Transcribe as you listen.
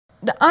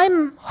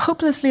I'm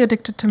hopelessly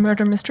addicted to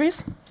murder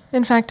mysteries.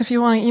 In fact, if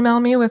you want to email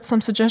me with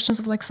some suggestions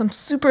of like some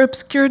super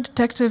obscure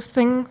detective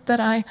thing that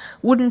I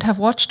wouldn't have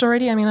watched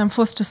already, I mean, I'm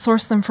forced to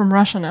source them from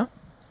Russia now.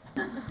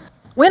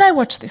 When I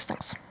watch these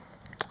things,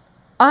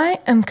 I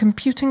am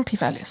computing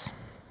p-values.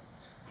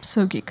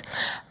 So geek.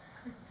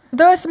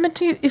 Though I submit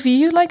to you, if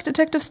you like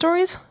detective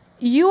stories,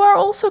 you are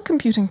also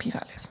computing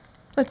p-values.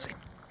 Let's see.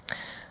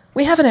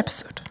 We have an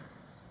episode.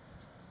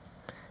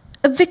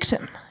 A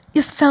victim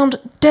is found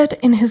dead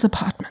in his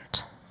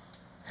apartment.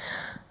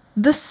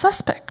 The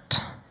suspect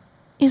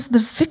is the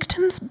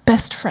victim's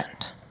best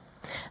friend.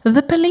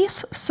 The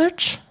police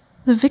search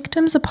the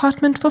victim's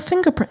apartment for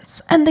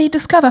fingerprints, and they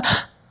discover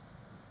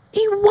a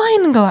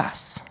wine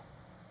glass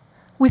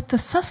with the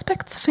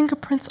suspect's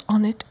fingerprints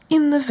on it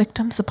in the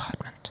victim's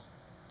apartment.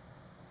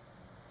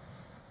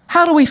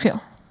 How do we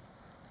feel?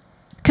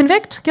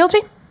 Convict?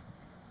 Guilty?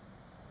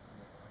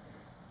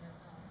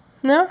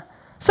 No?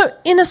 So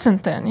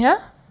innocent then,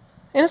 yeah?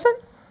 Innocent?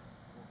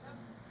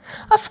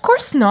 Of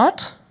course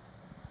not.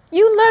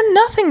 You learn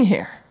nothing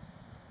here.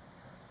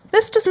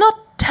 This does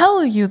not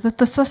tell you that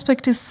the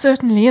suspect is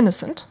certainly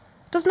innocent.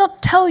 It does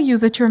not tell you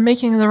that you're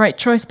making the right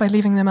choice by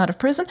leaving them out of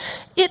prison.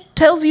 It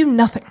tells you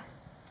nothing.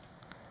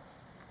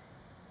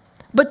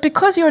 But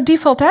because your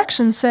default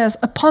action says,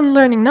 upon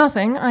learning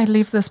nothing, I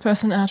leave this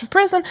person out of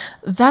prison,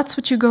 that's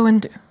what you go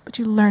and do. But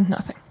you learned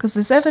nothing, because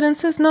this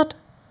evidence is not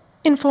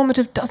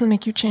informative, doesn't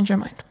make you change your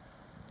mind.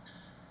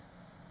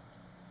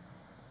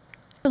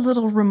 A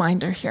little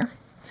reminder here.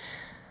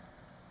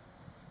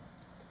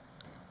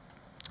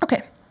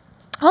 Okay,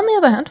 on the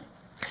other hand,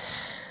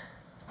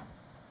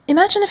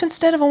 imagine if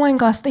instead of a wine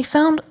glass, they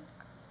found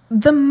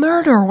the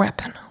murder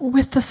weapon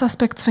with the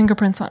suspect's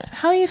fingerprints on it.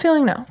 How are you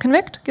feeling now?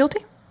 Convict?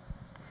 Guilty?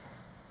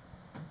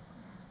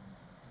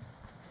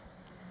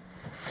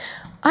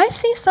 I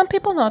see some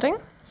people nodding,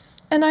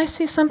 and I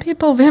see some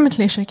people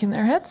vehemently shaking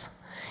their heads,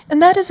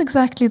 and that is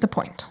exactly the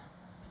point.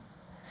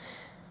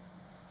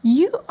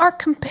 You are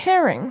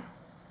comparing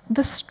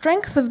the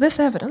strength of this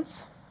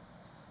evidence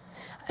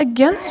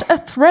against a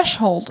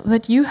threshold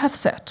that you have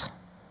set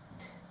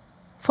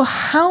for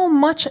how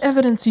much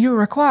evidence you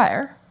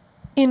require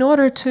in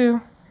order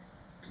to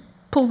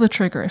pull the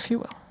trigger, if you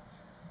will.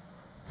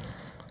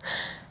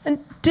 And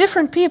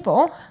different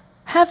people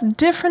have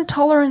different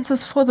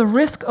tolerances for the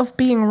risk of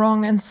being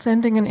wrong and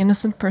sending an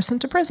innocent person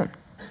to prison.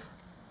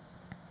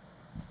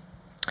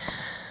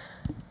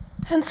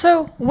 And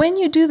so when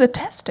you do the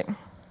testing,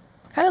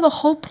 kind of the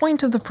whole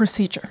point of the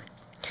procedure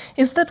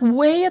is that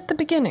way at the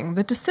beginning,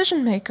 the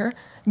decision maker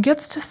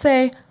gets to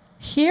say,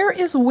 here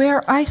is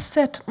where I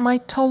set my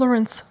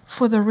tolerance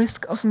for the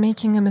risk of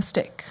making a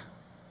mistake.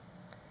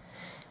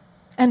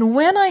 And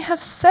when I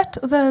have set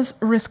those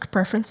risk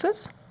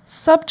preferences,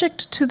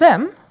 subject to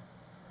them,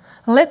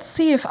 let's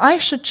see if I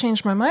should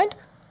change my mind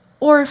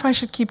or if I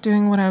should keep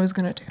doing what I was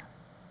going to do.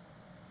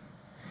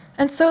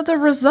 And so the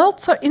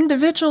results are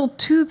individual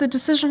to the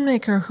decision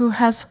maker who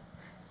has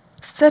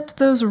set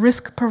those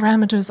risk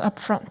parameters up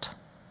front.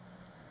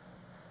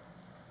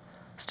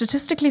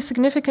 Statistically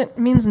significant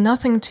means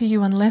nothing to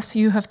you unless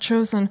you have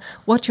chosen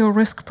what your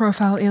risk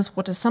profile is,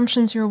 what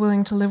assumptions you're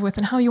willing to live with,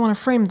 and how you want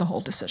to frame the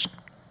whole decision.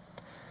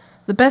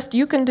 The best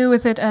you can do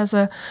with it as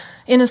an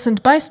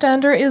innocent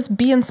bystander is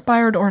be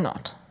inspired or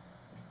not,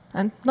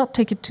 and not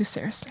take it too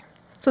seriously.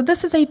 So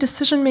this is a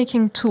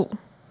decision-making tool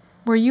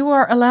where you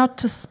are allowed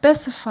to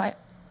specify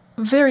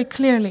very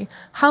clearly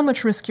how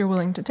much risk you're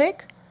willing to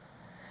take,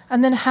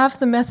 and then have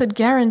the method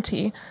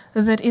guarantee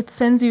that it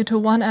sends you to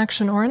one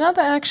action or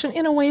another action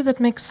in a way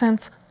that makes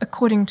sense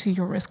according to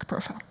your risk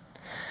profile.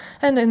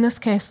 And in this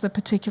case, the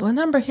particular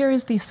number here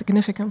is the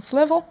significance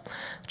level,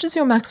 which is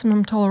your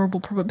maximum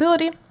tolerable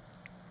probability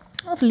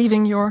of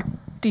leaving your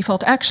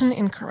default action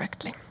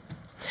incorrectly.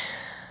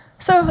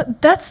 So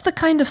that's the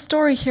kind of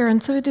story here,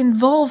 and so it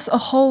involves a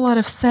whole lot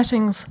of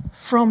settings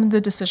from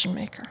the decision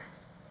maker.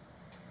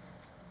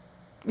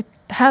 It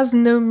has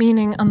no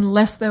meaning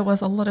unless there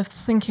was a lot of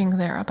thinking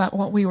there about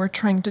what we were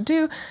trying to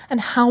do and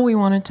how we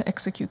wanted to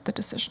execute the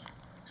decision.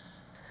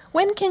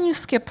 When can you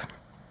skip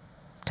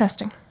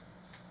testing?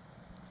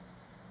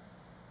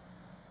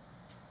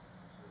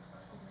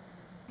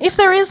 If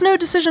there is no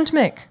decision to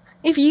make.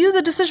 If you,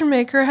 the decision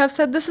maker, have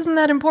said this isn't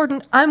that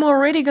important, I'm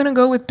already going to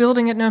go with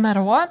building it no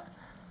matter what,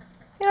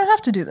 you don't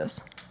have to do this.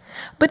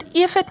 But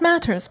if it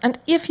matters, and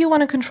if you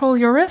want to control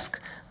your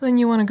risk, then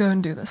you want to go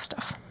and do this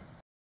stuff.